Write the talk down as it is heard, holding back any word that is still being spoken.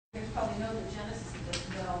probably know the genesis of this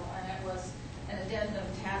bill, and it was an addendum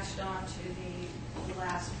attached on to the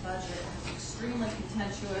last budget. It was extremely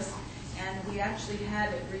contentious, and we actually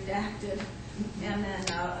had it redacted, and then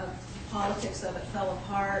politics of it fell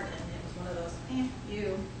apart, and it was one of those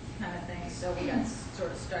you kind of things, so we got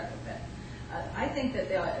sort of stuck with it. I think that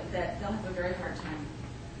they'll have a very hard time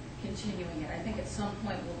continuing it. I think at some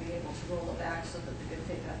point we'll be able to roll it back so that the good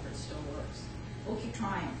faith effort still works. We'll keep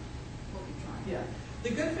trying. We'll keep trying. Yeah. The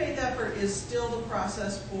good faith effort is still the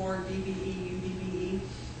process for DBE, UDBE.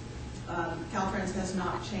 Caltrans has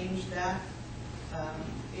not changed that.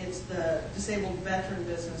 It's the disabled veteran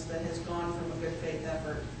business that has gone from a good faith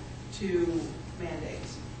effort to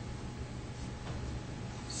mandates.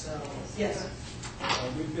 So, yes?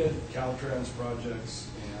 We've been Caltrans projects,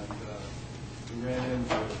 and we ran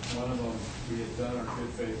into one of them. We had done our good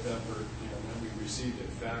faith effort, and then we received a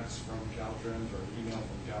fax from Caltrans or an email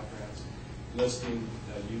from Caltrans listing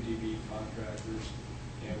UDB contractors,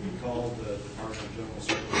 and we called the Department of General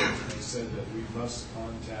Services, and they said that we must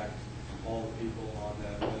contact all the people on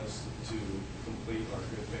that list to complete our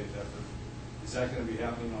good faith effort. Is that going to be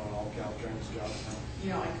happening on all Caltrans jobs now? You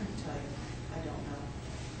know, I couldn't tell you. I don't know.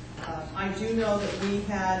 I do know that we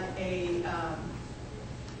had a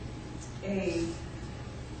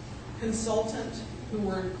consultant who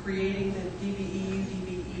were creating the DBE,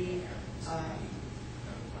 UDBE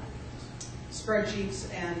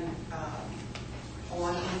spreadsheets and a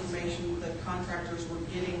lot of information the contractors were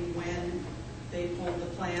getting when they pulled the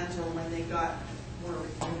plans or when they were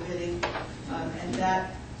bidding, and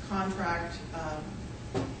that contract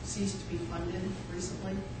ceased to be funded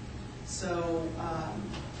recently. So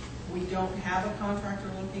we don't have a contractor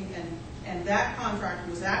looking, and that contractor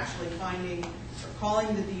was actually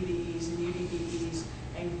calling the DBEs and UDBEs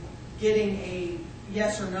and getting a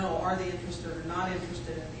yes or no, are they interested or not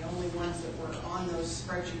interested, and the only ones that were on those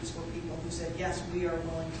spreadsheets were people who said, yes, we are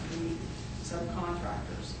willing to be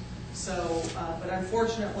subcontractors. So, but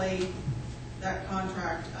unfortunately, that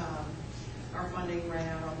contract, our funding ran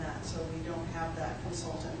out on that, so we don't have that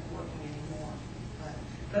consultant working anymore.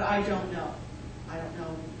 But I don't know. I don't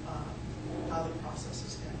know how the process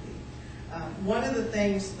is going to be. One of the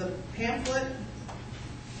things, the pamphlet,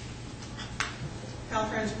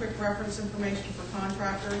 Caltrans quick reference information for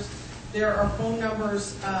contractors. There are phone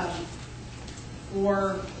numbers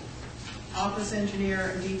for office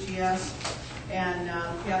engineer and DGS, and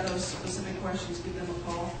if you have those specific questions, give them a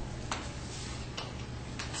call.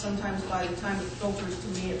 Sometimes by the time it filters to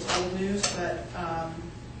me, it's old news, but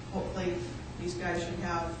hopefully these guys should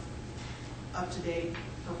have up-to-date,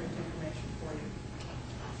 perfect information for you.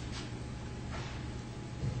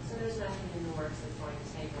 So there's nothing in the works that's going to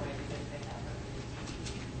take away the good faith effort?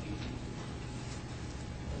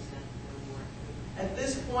 At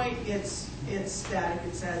this point, it's static.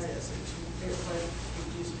 It's as is. It's what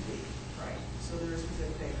it used to be, right? So there's the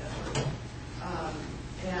good faith effort,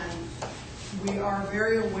 and we are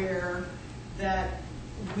very aware that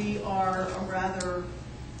we are a rather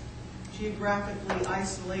geographically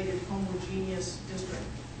isolated, homogeneous district,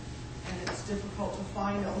 and it's difficult to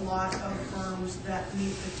find a lot of firms that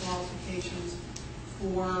meet the qualifications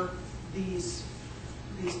for these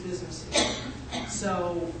businesses.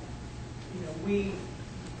 So, you know,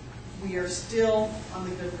 we are still on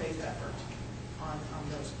the good faith effort on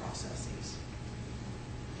those processes.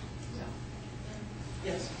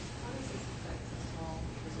 Yeah. Yes.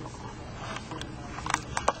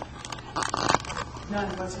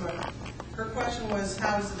 None whatsoever. Her question was,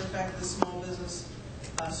 how does it affect the small business,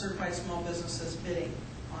 certified small businesses bidding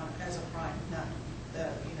as a prime? None.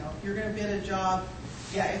 You know, if you're going to bid a job,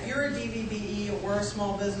 yeah, if you're a DBBE or a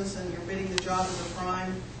small business and you're bidding the job as a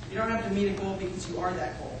prime, you don't have to meet a goal because you are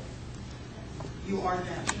that goal. You are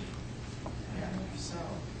them. Yeah. So,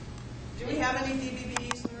 do we have any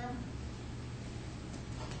DBBEs in the room?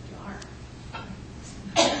 You are.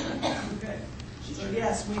 Okay. So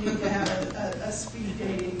yes, we need to have a speed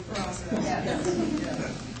dating process. Yeah.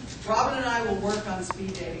 Robin and I will work on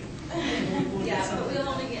speed dating. We'll Yeah, but we'll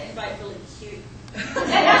only invite really cute.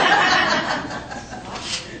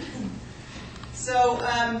 So,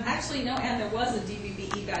 actually, no, and there was a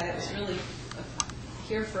DBBE guy that was really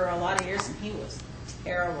here for a lot of years, and he was a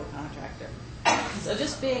terrible contractor. So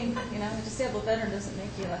just being, you know, a disabled veteran doesn't make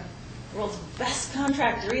you the world's best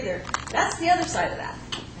contractor either. That's the other side of that.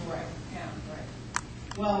 Right. Yeah.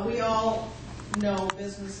 Right. Well, we all know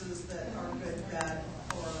businesses that are good, bad,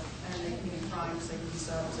 and they can be primes, they can be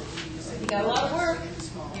subs, they can be disabled. You got a lot of work. They can be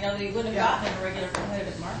small. You know, that you wouldn't have gotten in a regular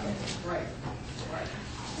competitive market. Right. Right.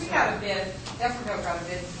 We got a bid, Deferco got a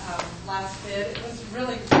bid, last bid. It was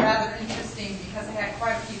really rather interesting because they had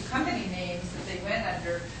quite a few company names that they went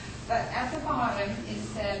under, but at the bottom, it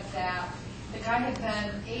said that the guy had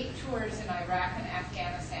done 8 tours in Iraq and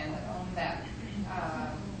Afghanistan that owned that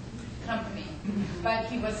company, but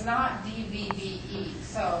he was not DVVE.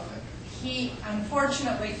 So he,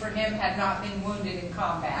 unfortunately for him, had not been wounded in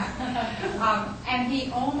combat. And he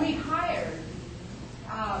only hired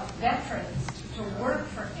veterans to work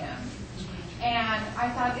for him. And I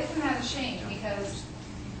thought, isn't that a shame? Because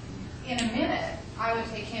in a minute, I would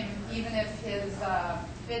take him, even if his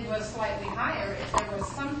bid was slightly higher, if there was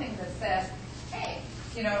something that said, hey,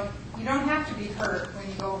 you know, you don't have to be hurt when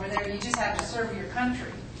you go over there, you just have to serve your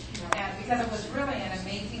country. And because it was really an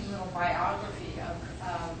amazing little biography of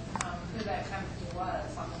who that company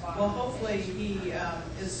was on the bottom. Well, hopefully he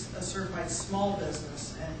is a certified small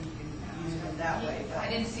business and he can use it that way. I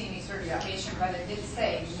didn't see any certification, but it did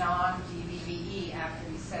say non-DVVE after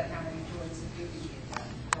he said how many tours of duty he had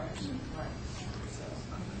done. Right.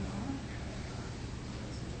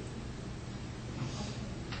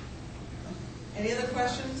 Any other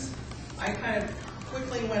questions? I kind of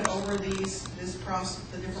quickly went over the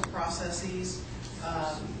different processes.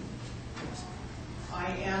 I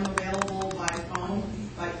am available by phone.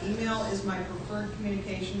 By email is my preferred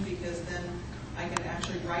communication because then I can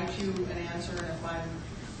actually write you an answer, and if I'm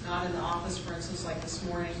not in the office, for instance, like this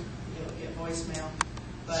morning, you'll get voicemail.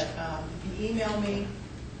 But if you email me,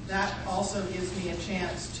 that also gives me a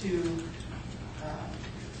chance to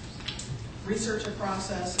research a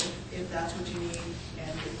process if that's what you need,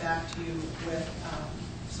 and get back to you with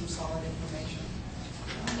some solid information.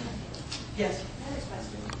 Yes? I had a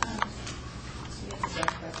question.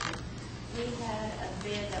 We had a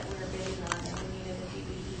bid that we were bidding on and we needed a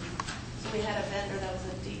DBE. So we had a vendor that was a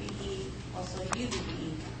DBE, also a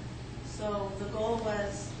UDBE. So the goal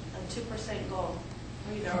was a 2% goal.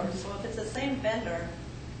 So if it's the same vendor,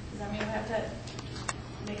 does that mean we have to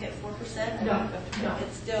make it 4%? No.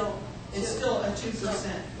 It's still a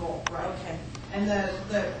 2% goal, right? Okay. And the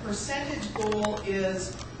percentage goal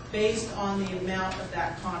is based on the amount of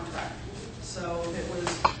that contract. So if it was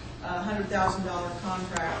a $100,000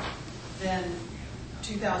 contract, then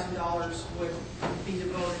 $2,000 would be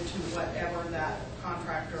devoted to whatever that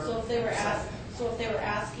contractor. So if they were said.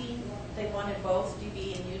 asking, they wanted both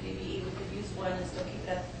DBE and UDBE, we could use one and still keep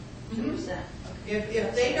that 2%. If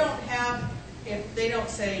they don't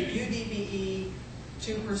say UDBE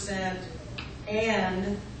 2%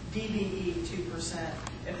 and DBE 2%,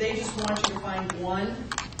 if they just want you to find one,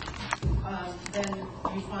 then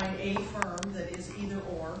you find a firm that is either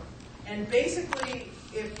or. And basically,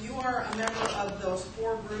 if you are a member of those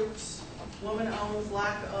 4 groups, woman-owned,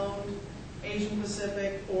 black-owned, Asian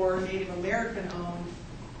Pacific, or Native American-owned,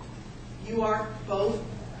 you are both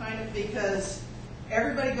kind of, because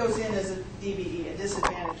everybody goes in as a DBE, a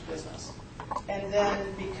disadvantaged business. And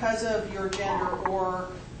then because of your gender or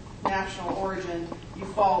national origin, you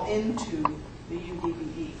fall into the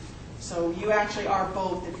UDBE. So you actually are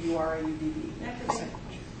both if you are a UDBE. Okay,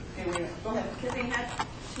 wait a minute. Go ahead. Because they had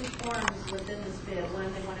 2 forms within this bid.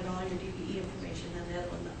 One, they wanted all your DBE information, and the other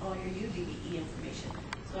one, all your UDBE information.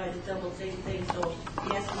 So I did double same thing. So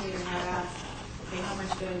the estimator had asked, okay, how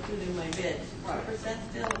much do I include in my bid? 2%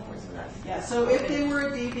 still, of course, so that's. Yeah, so if they were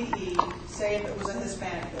a DBE, say if it was a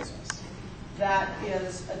Hispanic business, that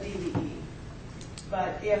is a DBE.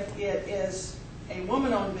 But if it is a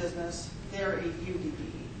woman-owned business, they're a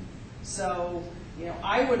UDBE. So, you know,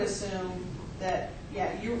 I would assume that,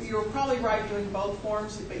 yeah, you're probably right doing both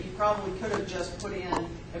forms, but you probably could have just put in,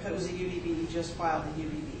 if it was a UDBE, just filed the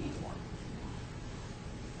UDBE form.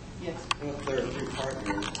 Yes? Well, if there are 2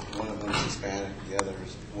 partners, one of them is Hispanic, the other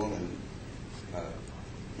is woman.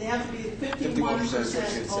 They have to be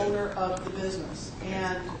 51% owner of the business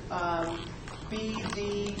and be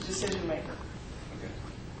the decision maker. Okay.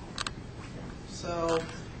 So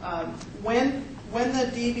when the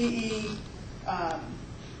DBE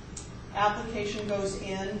application goes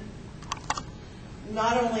in,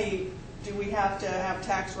 not only do we have to have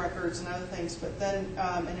tax records and other things, but then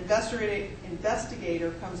an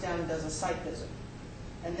investigator comes down and does a site visit.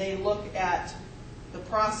 And they look at the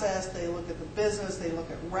process, they look at the business, they look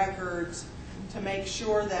at records to make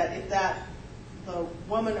sure that if the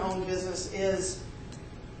woman-owned business is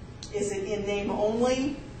it in name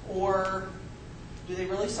only, or do they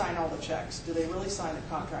really sign all the checks? Do they really sign the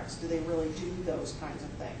contracts? Do they really do those kinds of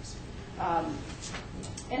things?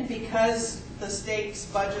 And because the state's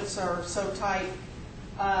budgets are so tight,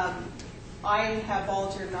 I have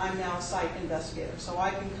volunteered and I'm now a site investigator. So I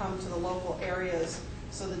can come to the local areas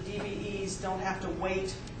so the DBEs don't have to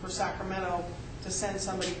wait for Sacramento to send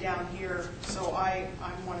somebody down here. So I'm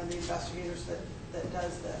one of the investigators that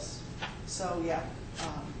does this. So yeah,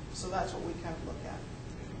 so that's what we kind of look at.